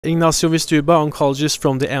Ignacio Wistuba, oncologist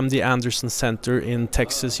from the MD Anderson Center in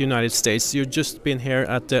Texas, United States. You've just been here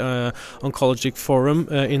at the Onkologisk Forum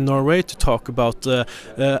in Norway to talk about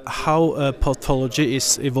how pathology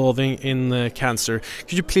is evolving in cancer.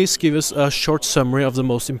 Could you please give us a short summary of the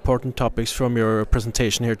most important topics from your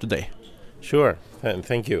presentation here today? Sure,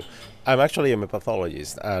 thank you. I'm actually a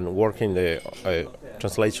pathologist and work in the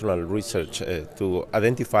translational research to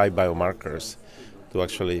identify biomarkers to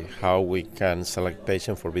actually how we can select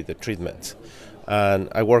patients for better treatments. And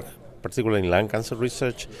I work particularly in lung cancer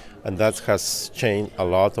research, and that has changed a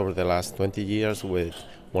lot over the last 20 years with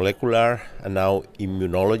molecular and now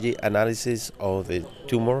immunology analysis of the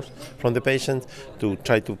tumors from the patient to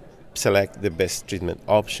try to select the best treatment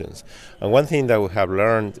options. And one thing that we have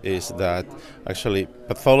learned is that actually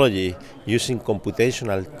pathology using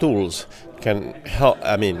computational tools can help.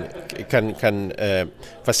 Can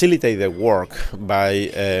facilitate the work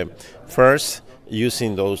by first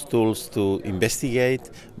using those tools to investigate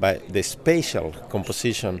by the spatial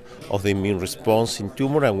composition of the immune response in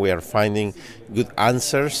tumor, and we are finding good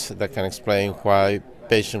answers that can explain why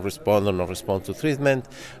patients respond or not respond to treatment,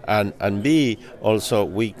 and B, also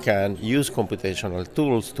we can use computational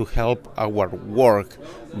tools to help our work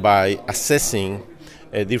by assessing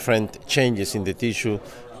different changes in the tissue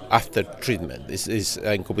after treatment. This is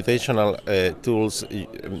in computational tools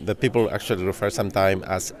that people actually refer sometimes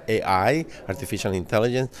as AI, artificial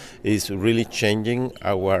intelligence, is really changing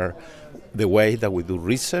the way that we do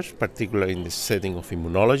research, particularly in the setting of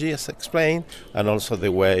immunology, as explained, and also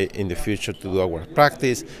the way in the future to do our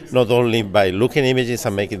practice, not only by looking images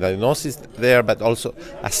and making diagnosis there, but also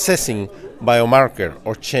assessing biomarker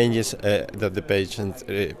or changes that the patient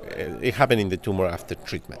happen in the tumor after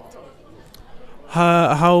treatment.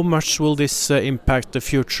 How much will this impact the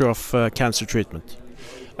future of cancer treatment?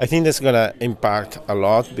 I think that's going to impact a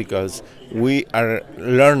lot because we are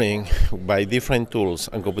learning by different tools,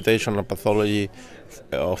 and computational pathology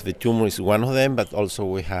of the tumor is one of them, but also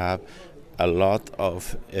we have a lot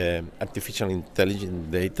of artificial intelligence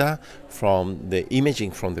data from the imaging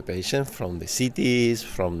from the patient, from the CTs,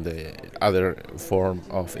 from the other form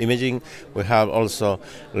of imaging. We have also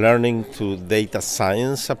learning to data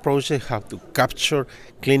science approaches, how to capture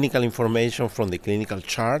clinical information from the clinical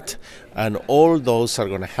chart, and all those are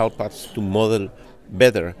going to help us to model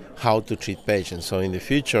better how to treat patients. So in the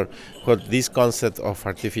future, what this concept of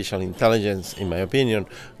artificial intelligence, in my opinion,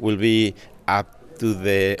 will be up to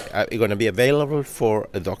going to be available for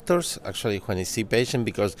doctors actually when they see patient,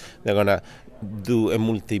 because they're going to do a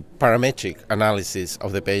multi-parametric analysis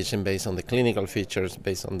of the patient based on the clinical features,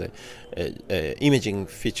 based on the imaging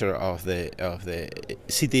feature of the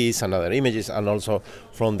CTs and other images, and also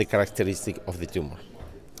from the characteristic of the tumor.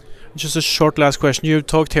 Just a short last question. You've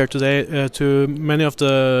talked here today to many of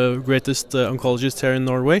the greatest oncologists here in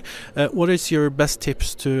Norway. What is your best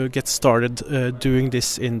tips to get started doing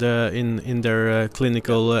this in their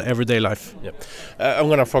clinical everyday life? Yeah. I'm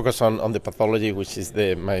going to focus on the pathology, which is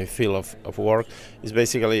my field of work. It's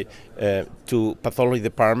basically to pathology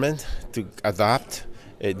department to adapt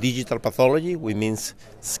digital pathology, which means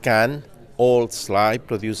scan all slide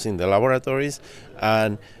produced in the laboratories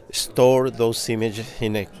and store those images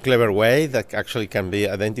in a clever way that actually can be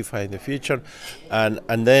identified in the future,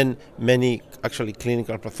 and then many actually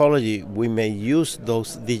clinical pathology, we may use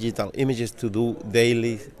those digital images to do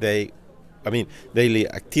daily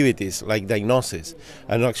activities like diagnosis.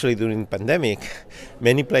 And actually during pandemic,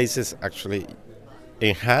 many places actually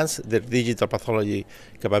enhance their digital pathology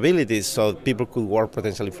capabilities so people could work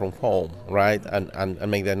potentially from home, right, and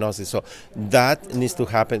make diagnosis. So that needs to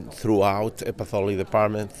happen throughout a pathology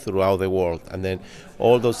department throughout the world, and then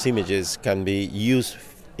all those images can be used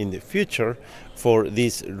in the future for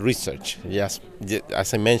this research. Yes,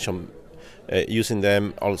 as I mentioned, using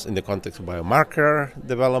them also in the context of biomarker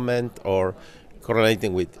development or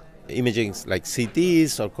correlating with imaging like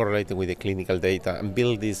CTs or correlating with the clinical data, and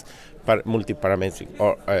build this multi-parametric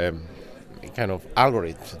or kind of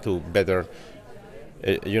algorithm to better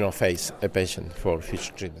face a patient for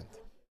future treatment.